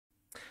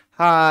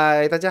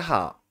嗨，大家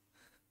好，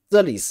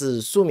这里是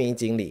书名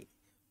经理，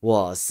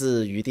我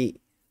是余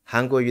弟，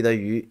韩国瑜的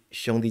瑜，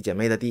兄弟姐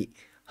妹的弟，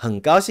很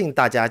高兴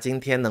大家今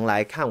天能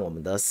来看我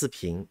们的视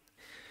频。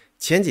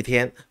前几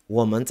天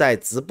我们在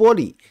直播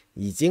里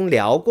已经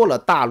聊过了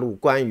大陆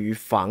关于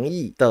防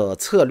疫的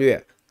策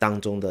略当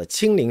中的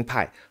清零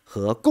派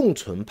和共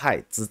存派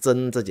之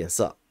争这件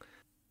事，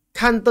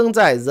刊登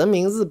在人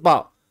民日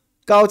报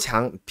高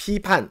强批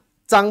判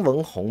张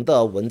文宏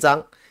的文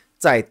章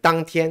在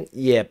当天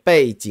也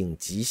被紧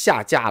急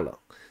下架了，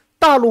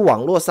大陆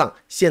网络上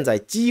现在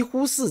几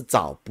乎是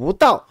找不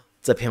到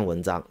这篇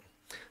文章，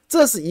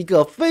这是一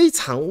个非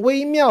常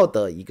微妙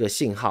的一个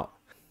信号。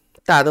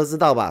大家都知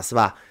道吧，是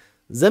吧？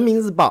人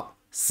民日报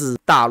是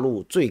大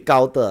陆最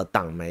高的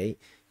党媒，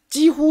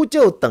几乎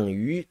就等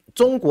于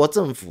中国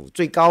政府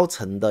最高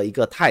层的一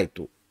个态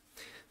度。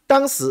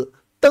当时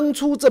登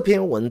出这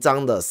篇文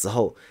章的时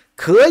候，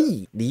可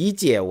以理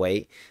解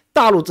为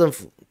大陆政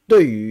府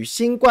对于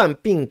新冠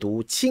病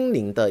毒清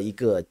零的一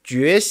个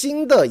决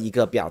心的一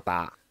个表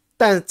达，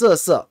但这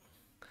事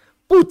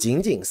不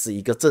仅仅是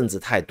一个政治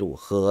态度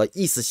和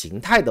意识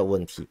形态的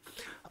问题，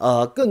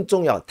更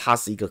重要，它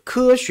是一个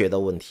科学的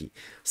问题，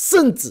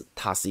甚至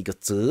它是一个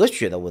哲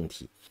学的问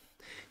题。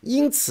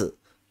因此，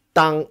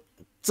当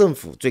政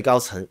府最高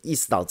层意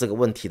识到这个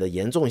问题的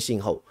严重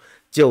性后，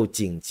就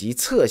紧急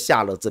撤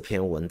下了这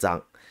篇文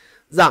章，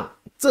让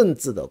政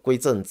治的归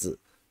政治，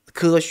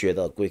科学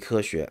的归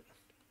科学。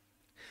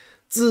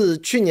自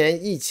去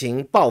年疫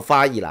情爆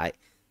发以来，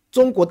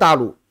中国大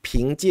陆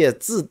凭借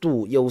制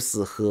度优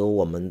势和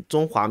我们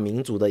中华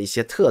民族的一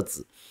些特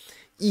质，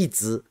一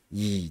直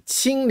以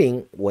清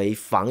零为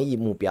防疫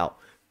目标，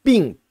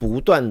并不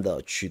断的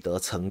取得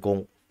成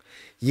功，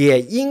也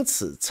因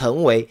此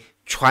成为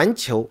全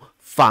球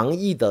防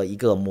疫的一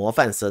个模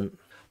范生。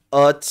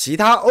而其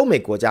他欧美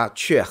国家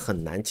却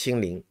很难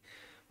清零，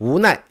无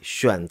奈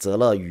选择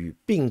了与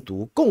病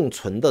毒共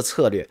存的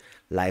策略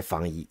来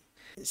防疫。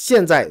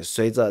现在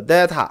随着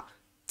Delta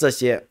这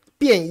些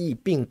变异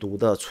病毒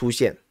的出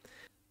现，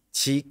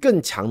其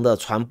更强的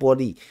传播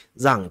力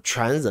让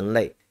全人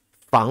类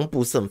防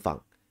不胜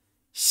防，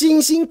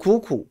辛辛苦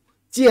苦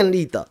建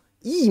立的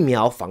疫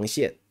苗防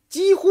线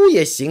几乎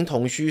也形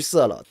同虚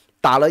设了。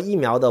打了疫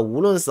苗的，无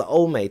论是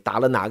欧美打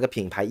了哪个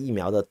品牌疫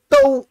苗的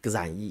都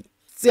染疫，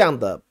这样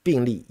的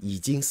病例已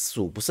经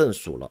数不胜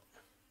数了。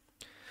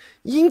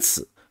因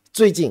此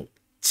最近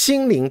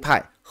清零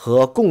派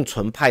和共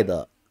存派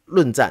的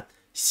论战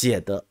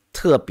写得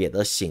特别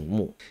的醒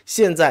目，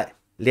现在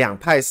两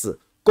派是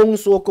公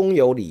说公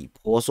有理，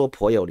婆说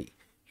婆有理。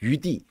余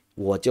弟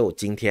我就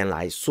今天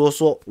来说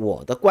说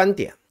我的观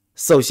点。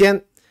首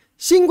先，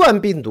新冠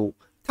病毒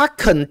它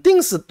肯定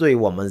是对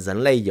我们人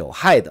类有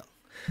害的，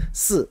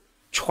是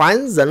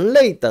全人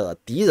类的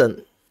敌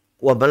人。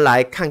我们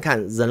来看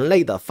看人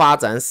类的发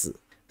展史，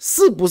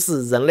是不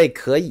是人类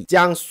可以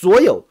将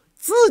所有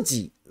自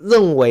己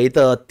认为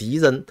的敌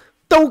人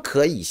都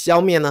可以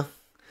消灭呢？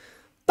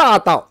大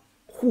到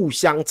互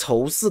相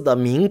仇视的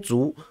民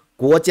族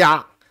国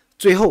家，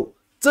最后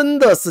真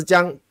的是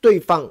将对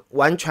方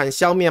完全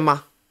消灭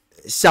吗？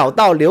小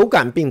到流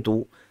感病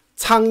毒、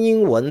苍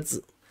蝇、蚊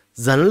子，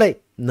人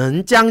类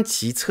能将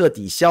其彻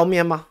底消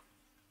灭吗？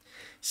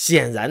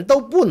显然都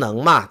不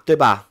能嘛，对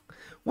吧？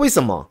为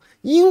什么？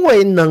因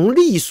为能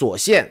力所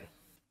限。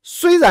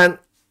虽然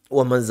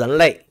我们人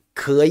类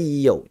可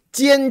以有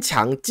坚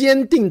强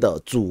坚定的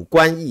主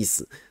观意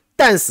识，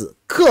但是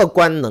客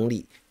观能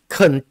力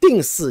肯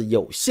定是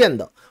有限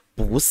的，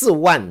不是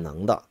万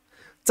能的。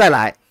再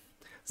来，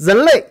人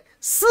类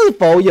是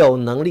否有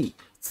能力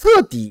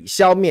彻底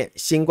消灭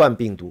新冠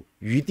病毒，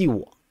余弟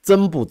我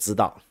真不知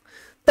道。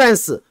但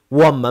是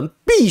我们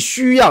必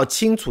须要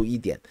清楚一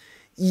点，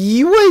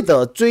一味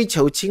的追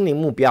求清零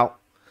目标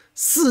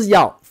是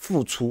要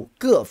付出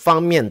各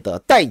方面的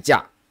代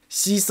价，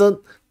牺牲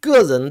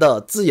个人的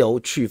自由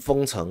去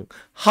封城，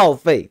耗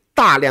费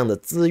大量的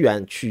资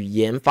源去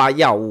研发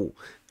药物，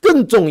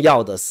更重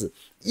要的是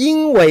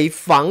因为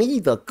防疫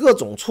的各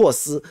种措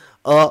施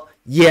而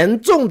严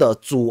重的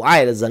阻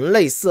碍了人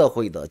类社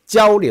会的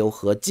交流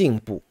和进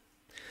步。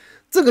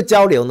这个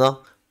交流呢，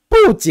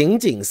不仅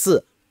仅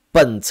是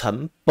本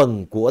城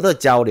本国的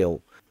交流，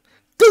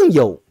更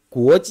有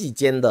国际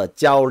间的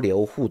交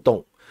流互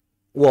动。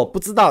我不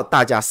知道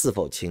大家是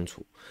否清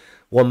楚，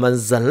我们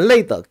人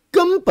类的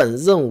根本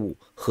任务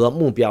和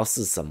目标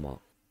是什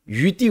么？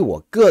余弟我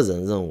个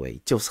人认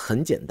为就是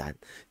很简单，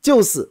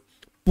就是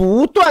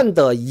不断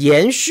的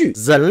延续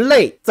人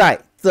类在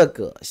这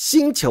个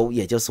星球，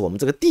也就是我们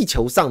这个地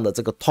球上的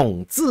这个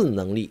统治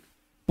能力，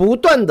不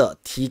断的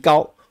提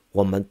高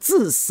我们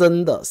自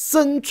身的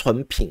生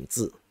存品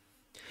质。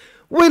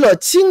为了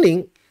清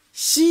零，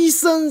牺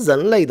牲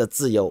人类的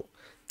自由，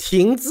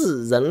停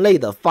止人类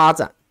的发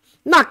展，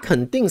那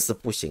肯定是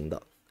不行的。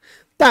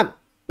但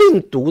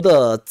病毒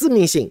的致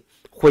命性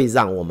会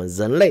让我们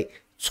人类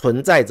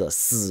存在着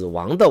死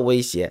亡的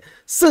威胁，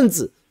甚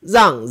至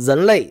让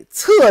人类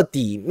彻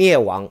底灭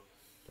亡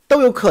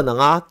都有可能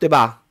啊，对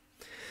吧？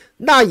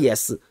那也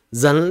是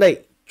人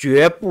类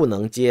绝不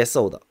能接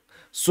受的。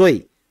所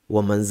以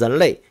我们人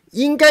类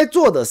应该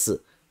做的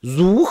是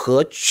如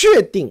何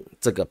确定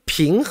这个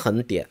平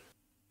衡点。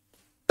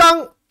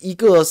当一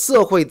个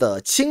社会的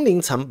清零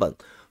成本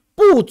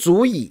不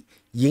足以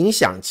影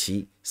响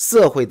其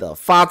社会的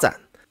发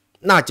展，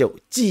那就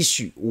继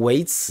续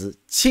维持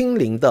清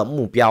零的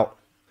目标。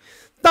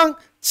当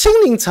清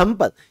零成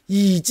本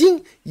已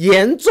经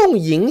严重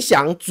影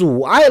响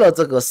阻碍了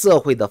这个社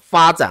会的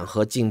发展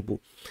和进步，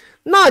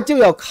那就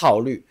要考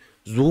虑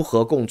如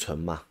何共存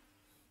嘛。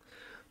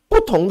不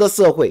同的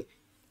社会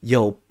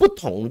有不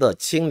同的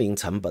清零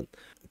成本，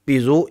比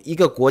如一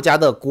个国家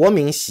的国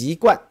民习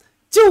惯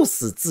就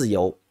是自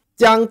由，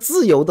将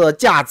自由的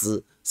价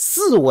值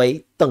视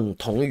为等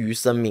同于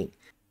生命，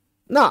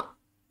那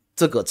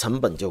这个成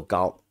本就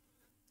高。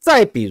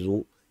再比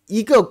如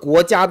一个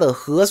国家的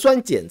核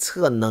酸检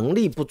测能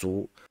力不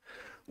足，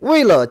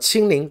为了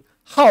清零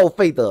耗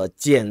费的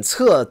检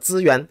测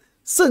资源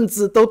甚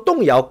至都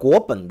动摇国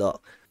本的，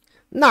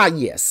那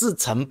也是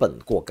成本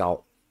过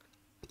高。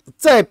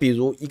再比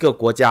如一个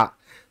国家，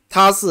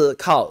它是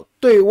靠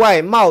对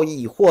外贸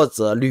易或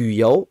者旅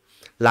游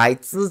来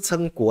支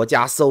撑国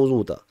家收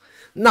入的，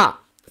那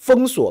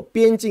封锁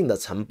边境的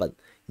成本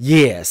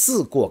也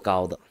是过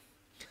高的。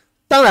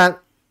当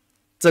然，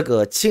这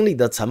个清理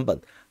的成本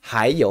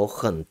还有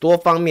很多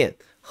方面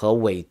和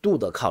纬度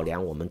的考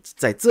量，我们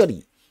在这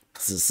里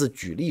只是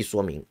举例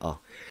说明啊。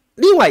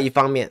另外一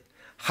方面，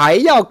还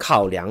要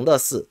考量的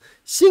是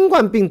新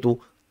冠病毒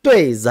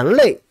对人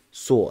类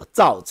所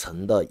造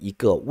成的一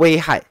个危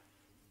害。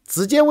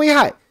直接危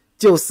害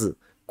就是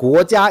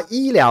国家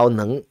医疗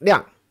能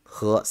量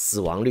和死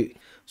亡率。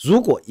如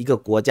果一个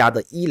国家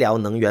的医疗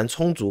能源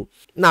充足，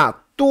那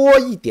多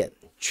一点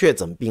确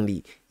诊病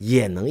例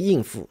也能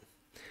应付。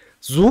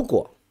如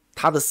果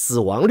它的死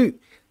亡率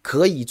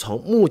可以从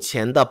目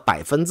前的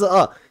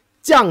 2%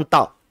 降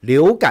到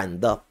流感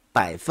的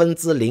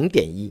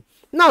 0.1%，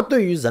 那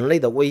对于人类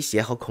的威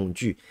胁和恐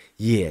惧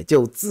也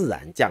就自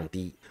然降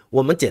低。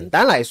我们简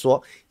单来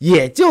说，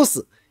也就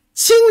是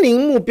清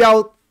零目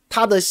标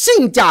它的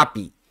性价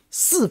比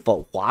是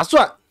否划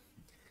算。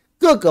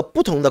各个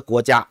不同的国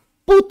家、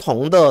不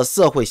同的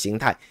社会形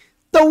态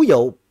都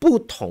有不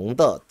同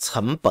的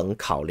成本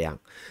考量，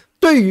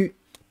对于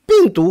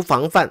病毒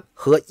防范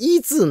和医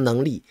治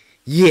能力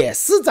也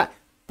是在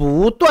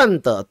不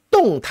断的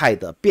动态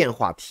的变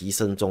化提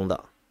升中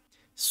的。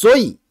所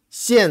以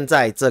现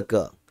在这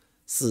个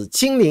是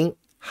清零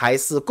还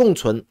是共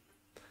存，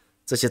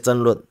这些争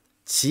论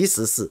其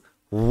实是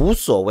无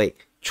所谓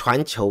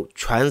全球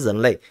全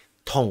人类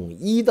统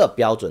一的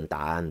标准答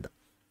案的。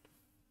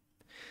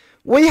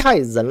危害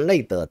人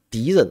类的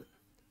敌人，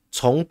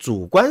从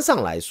主观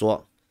上来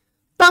说，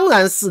当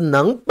然是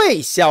能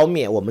被消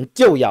灭我们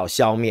就要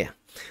消灭，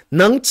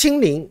能清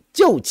零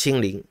就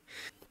清零。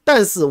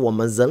但是我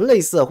们人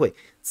类社会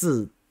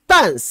自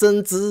诞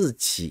生之日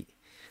起，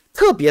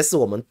特别是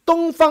我们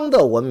东方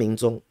的文明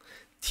中，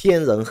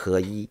天人合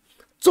一、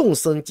众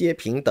生皆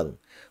平等、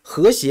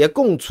和谐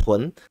共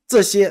存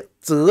这些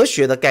哲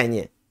学的概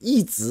念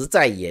一直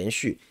在延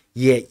续，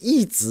也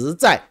一直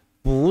在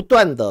不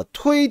断的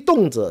推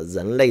动着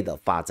人类的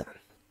发展。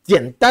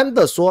简单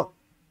的说，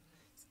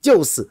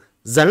就是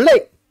人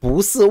类不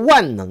是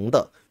万能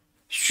的，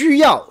需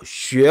要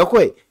学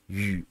会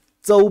与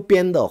周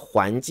边的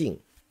环境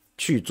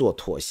去做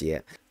妥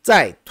协，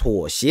在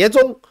妥协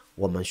中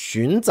我们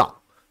寻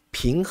找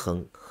平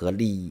衡和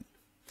利益，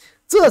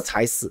这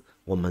才是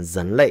我们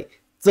人类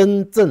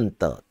真正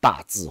的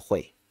大智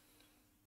慧。